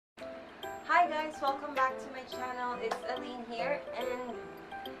Hi guys, welcome back to my channel. It's Aline here, and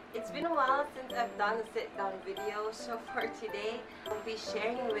it's been a while since I've done a sit-down video. So for today, I'll be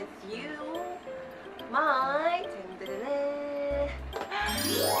sharing with you my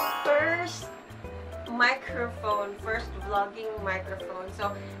first microphone, first vlogging microphone.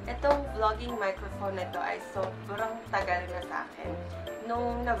 So itong vlogging microphone na to ay sobrang tagal na sa akin.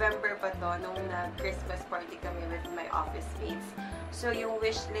 Nung November pa to, nung nag-Christmas party kami with my office mates. So, yung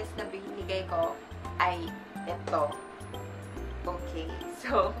wish list na binigay ko ay ito. Okay.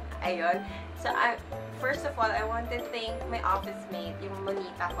 So, ayun. So, first of all, I want to thank my office mate, yung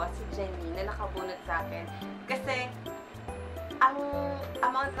monita ko, si Jenny, na nakabunot sa akin. Kasi, ang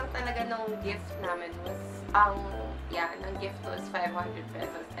amount lang talaga ng gift namin was, ng gift was 500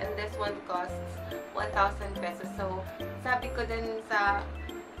 pesos. And this one costs 1,000 pesos. So, sabi ko din sa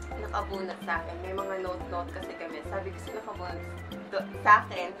nakabunot sa akin, may mga note-note kasi kami. Sabi ko sa nakabunot sa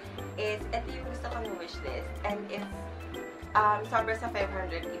akin is, ito yung gusto kong wishlist. And if sobra sa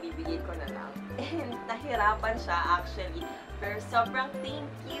 500, ibibigay ko na lang. And nahirapan siya actually. Pero sobrang thank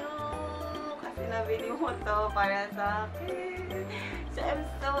you! Kasi nabili mo to para sa akin. So, I'm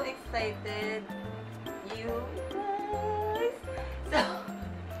so excited. You guys! So,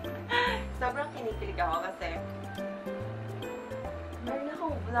 sobrang kinikilig ako kasi meron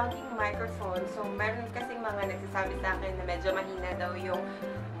akong vlogging microphone. So, meron kasing mga nagsasabi sa akin na medyo mahina daw yung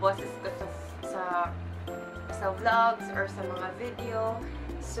boses ko sa vlogs or sa mga video.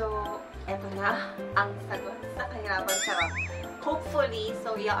 So, eto na ang sagot sa kahirapan sarap. Hopefully,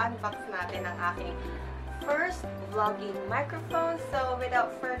 so i-unbox natin ang aking first vlogging microphone. So,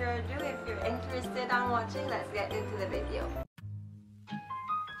 without further ado, if you're interested on watching, let's get into the video.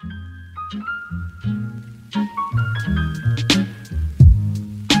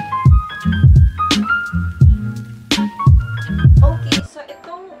 Okay, so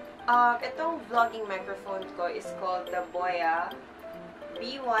itong vlogging microphone ko is called the BOYA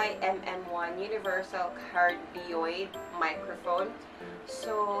by-MM1 Universal Cardioid Microphone.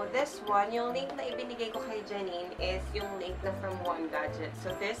 So, this one, yung link na ibinigay ko kay Janine is yung link na from One Gadget. So,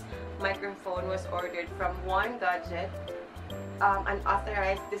 this microphone was ordered from One Gadget, an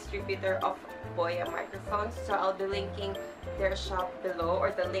authorized distributor of BOYA microphones. So, I'll be linking their shop below, or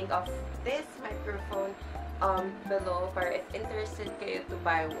the link of this microphone below, para if interested kayo to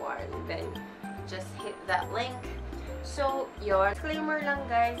buy one, then just hit that link. So, yun. Disclaimer lang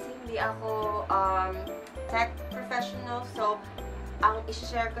guys, hindi ako tech professional. So, ang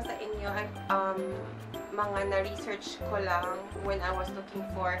i-share ko sa inyo ay mga na-research ko lang when I was looking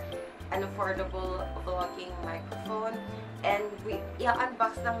for an affordable vlogging microphone. And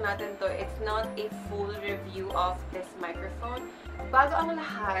i-unbox lang natin to. It's not a full review of this microphone. Bago ang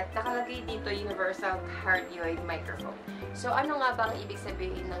lahat, nakalagay dito Universal Cardioid Microphone. So, ano nga ba ang ibig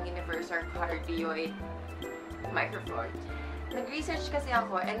sabihin ng Universal Cardioid Microphone? Nag-research kasi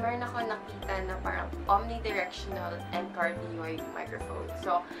ako and meron ako nakita na parang omnidirectional and cardioid microphone.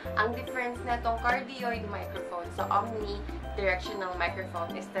 So, ang difference na itong cardioid microphone sa omnidirectional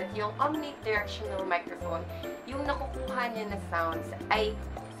microphone is that yung omnidirectional microphone, yung nakukuha niya na sounds ay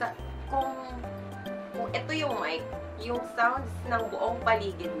kung ito yung mic, yung sounds ng buong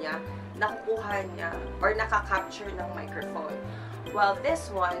paligid niya, nakukuha niya or nakaka-capture ng microphone. While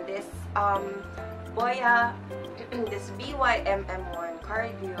this one, this BOYA, this by-MM1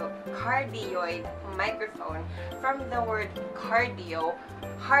 cardioid microphone, from the word cardio,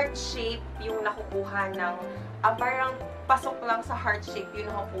 heart shape yung nakukuha ng, parang pasok lang sa heart shape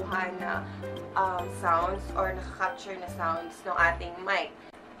yung nakukuha na sounds or nakaka-capture na sounds ng ating mic.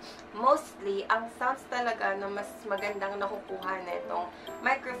 Mostly, ang sounds talaga na mas magandang nakukuha na itong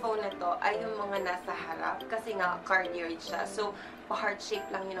microphone na to ay yung mga nasa harap kasi nga cardioid siya. So, pa-heart shape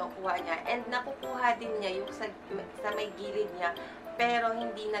lang yung nakukuha niya. And nakukuha din niya yung sa may gilid niya, pero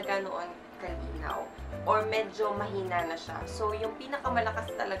hindi na ganoon kalinaw. Or medyo mahina na siya. So, yung pinakamalakas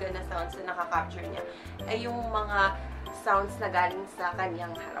talaga na sounds na nakaka-capture niya ay yung mga sounds na galing sa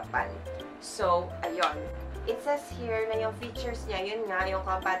kanyang harapan. So, ayun. It says here na yung features niya, yun nga, yung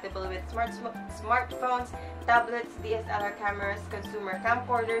compatible with smartphones, tablets, DSLR cameras, consumer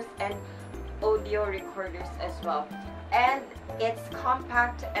camcorders, and audio recorders as well. And it's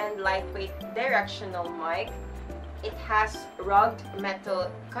compact and lightweight directional mic. It has rugged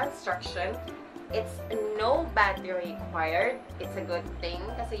metal construction. It's no battery required. It's a good thing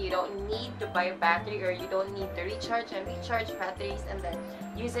kasi you don't need to buy a battery, or you don't need to recharge batteries and then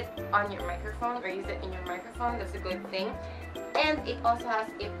use it on your microphone or use it in your microphone. That's a good thing. And it also has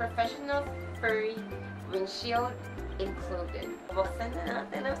a professional furry windshield included. Buksan na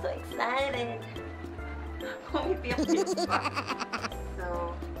natin. I'm so excited! Pumipiyok pa.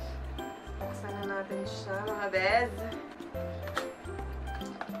 So, siya, mga bez.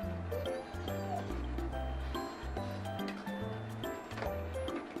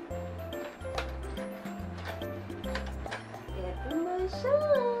 Ito na siya.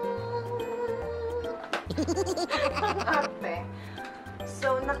 Ang arte.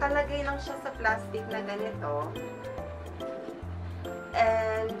 So, nakalagay lang siya sa plastic na ganito.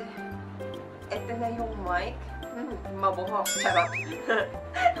 And, ito na yung mic. Mabuhok. Charot.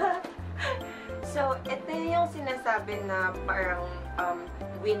 So, ito yung sinasabi na parang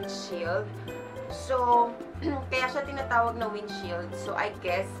windshield. So, kaya siya tinatawag na windshield. So, I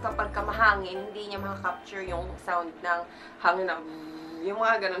guess, kapag kamahangin, hindi niya makakapture yung sound ng hangin na yung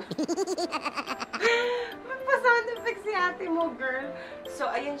mga ganun. Magpa-sound effects si ate mo, girl. So,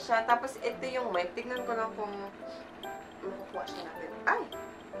 ayun siya. Tapos, ito yung mic. Tignan ko lang kung makukuha siya natin. Ay!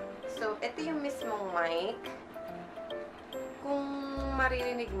 So, ito yung mismong mic. Kung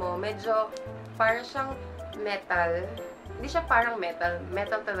maririnig mo, medyo parang siyang metal. Hindi siya parang metal.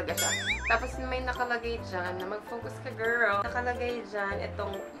 Metal talaga siya. Tapos, may nakalagay dyan na mag-focus ka, girl. Nakalagay dyan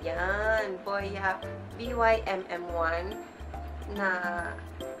itong, yan, BOYA BY-MM1 na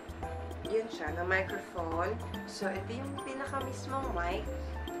yun siya, na microphone. So, ito yung pinaka-mismong mic.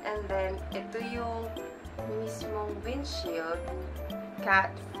 And then, ito yung mismong windshield.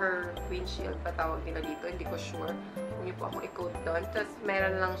 Cat for windshield pa tawag nila dito. Hindi ko sure. Kung niyo po ako i-code doon. Tapos,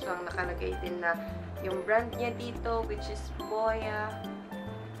 meron lang siyang nakalagay din na yung brand niya dito, which is BOYA.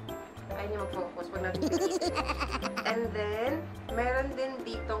 Ay, niya mag-focus. Huwag natin pinili. And then, meron din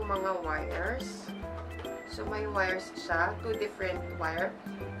ditong mga wires. So, may wires siya. 2 different wire.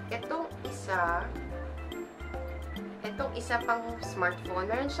 Itong isa pang smartphone.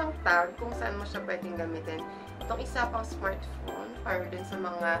 Meron siyang tag kung saan mo siya pwedeng gamitin. Itong isa pang smartphone. Para dun sa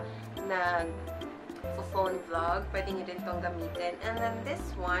mga nag-phone vlog. Pwede nyo din itong gamitin. And then this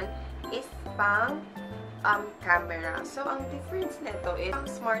one is pang camera. So, ang difference nito is, ang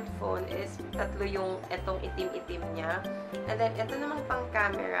smartphone is tatlo yung itong itim-itim niya. And then, ito naman pang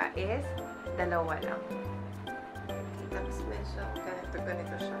camera is dalawa lang. Tapos medyo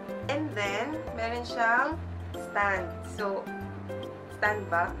ganito siya. And then, meron siyang stand. So, stand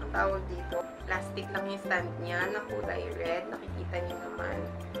ba? Ang tawag dito. Plastic lang yung stand niya na kulay red. Nakikita niyo naman.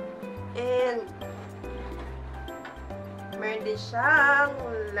 And, meron din siyang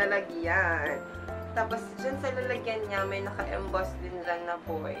lalagyan. Tapos, dyan sa lalagyan niya, may naka-emboss din lang na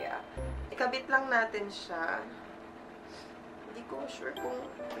BOYA. Ikabit lang natin siya. Hindi ko sure kung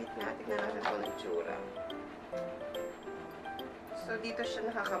wait na. Tignan natin kung itsura. So, dito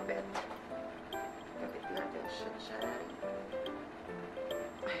siya nakakabit. Kapit natin siya dyan.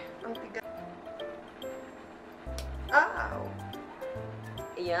 Ay, ang tigas. Ow!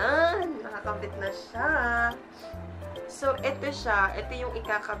 Ayan! Nakakabit na siya. So, ito siya. Ito yung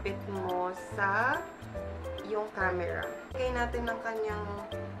ikakabit mo sa yung camera. Lagay natin ng kanyang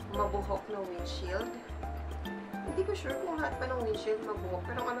mabuhok na windshield. Hindi ko sure kung lahat pa ng windshield mabuhok.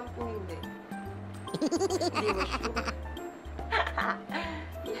 Pero alam ko hindi. Hindi ko sure.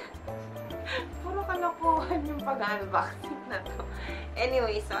 Yeah. Puro kalokohan yung pag-unboxing na to.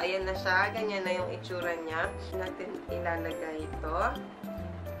 Anyway, so ayan na siya. Ganyan na yung itsura niya. Natin ilalagay ito.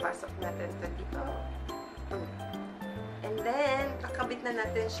 Pasok natin ito dito. And then, kakabit na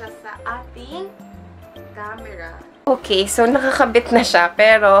natin siya sa ating camera. Okay, so nakakabit na siya.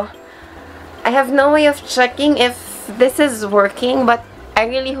 Pero, I have no way of checking if this is working. But, I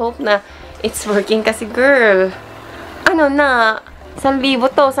really hope na it's working kasi, girl, ano na, 1,000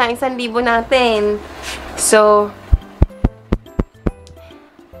 to, sa 1,000 natin. So,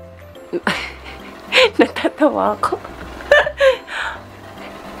 natatawa ako.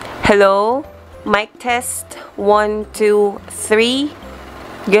 Hello? Mic test. 1, 2, 3.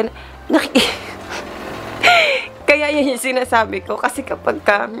 Kaya yan yung sinasabi ko. Kasi kapag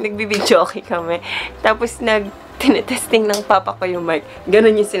nagbibideo okay kami, tapos tinetesting ng papa ko yung mic,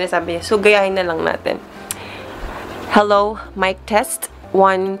 ganun yung sinasabi niya. So, gayahin na lang natin. Hello, mic test.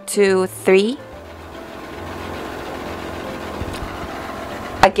 1, 2, 3.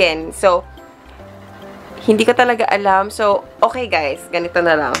 Again, so, hindi ko talaga alam. So, okay guys, ganito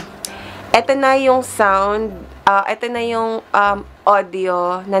na lang. Ito na yung sound, ito na yung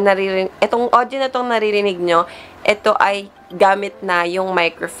audio na naririnig. Itong audio na itong naririnig nyo, ito ay gamit na yung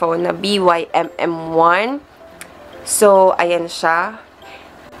microphone na BY-MM1. So, ayan siya.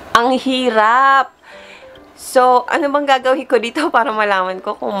 Ang hirap! So, ano bang gagawin ko dito para malaman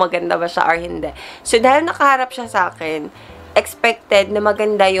ko kung maganda ba siya or hindi? So, dahil nakaharap siya sa akin, expected na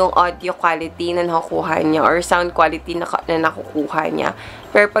maganda yung audio quality na nakukuha niya or sound quality na nakukuha niya.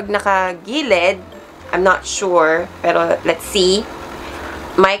 Pero pag nakagilid, I'm not sure. Pero let's see.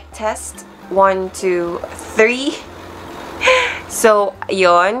 Mic test. 1, 2, 3. So,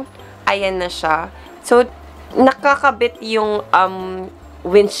 yon. Ayan na siya. So, nakakabit yung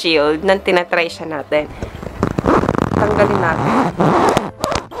windshield nang tinatry siya natin. Tanggalin natin.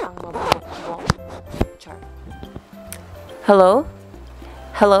 Ang mabukbok. Char. Hello?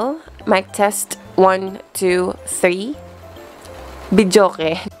 Hello? Mic test. 1, 2, 3.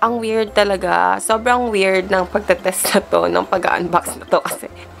 Bidyoke. Ang weird talaga. Sobrang weird ng pagtatest na to, ng pag-unbox na to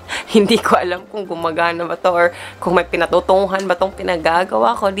kasi hindi ko alam kung gumagana ba to or kung may pinatutunguhan ba tong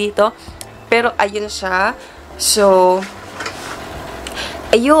pinagagawa ko dito. Pero ayun siya. So,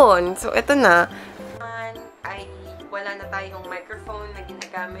 ayun. So, ito na. Ay, wala na tayong microphone na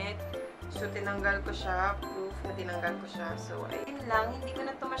ginagamit. So, tinanggal ko siya. Proof na tinanggal ko siya. So, ayun lang. Hindi ko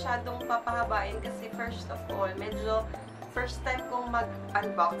na ito masyadong papahabain kasi first of all, medyo first time kong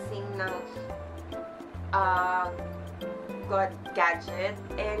mag-unboxing ng God gadget.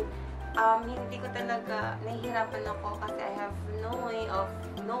 And, hindi ko talaga, nahihirapan ako kasi I have no way of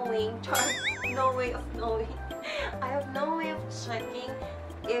knowing. I have no way of checking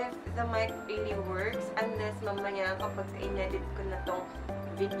if the mic really works unless mamaya kapag in-edit ko na tong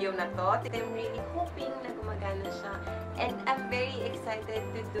video na to. I'm really hoping na gumagana siya. And I'm very excited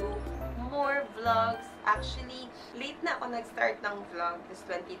to do more vlogs. Actually, late na ako nag-start ng vlog this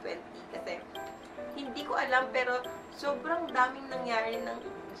 2020 kasi hindi ko alam pero sobrang daming nangyari ng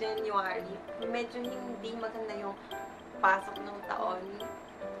January. Medyo hindi maganda yung pasok ng taon.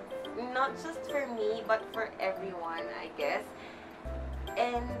 Not just for me, but for everyone, I guess.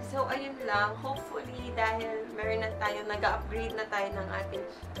 And so, ayun lang. Hopefully, dahil meron na tayo, nag-upgrade na tayo ng ating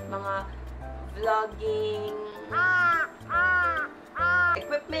mga vlogging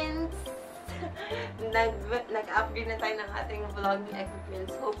equipments. Nag-upgrade na tayo ng ating vlogging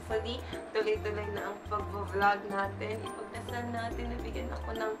equipments. Hopefully, tuloy-tuloy na ang pag-vlog natin. Ipagdasal natin, nabigyan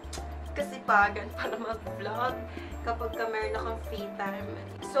ako ng kasipagan para mag-vlog kapag meron akong free time.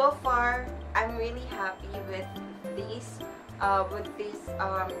 So far, I'm really happy with this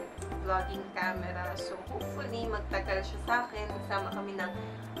vlogging camera. So, hopefully, magtagal siya sa akin. Sama kami ng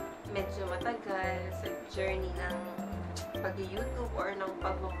medyo matagal sa journey ng pag-YouTube or ng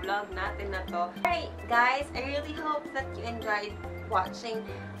pag-vlog natin na to. Alright, guys, I really hope that you enjoyed watching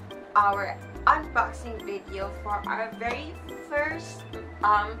our unboxing video for our very first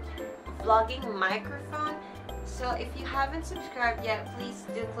vlogging microphone. So if you haven't subscribed yet, please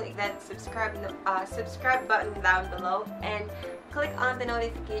do click that subscribe button down below and click on the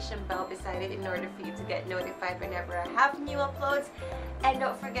notification bell beside it in order for you to get notified whenever I have new uploads. And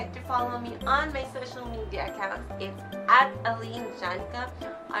don't forget to follow me on my social media accounts. It's @AleneJanica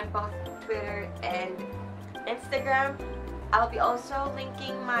on both Twitter and Instagram. I'll be also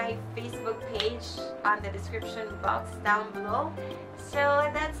linking my Facebook page on the description box down below. So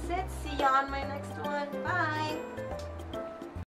that's it. See you on my next one. Bye!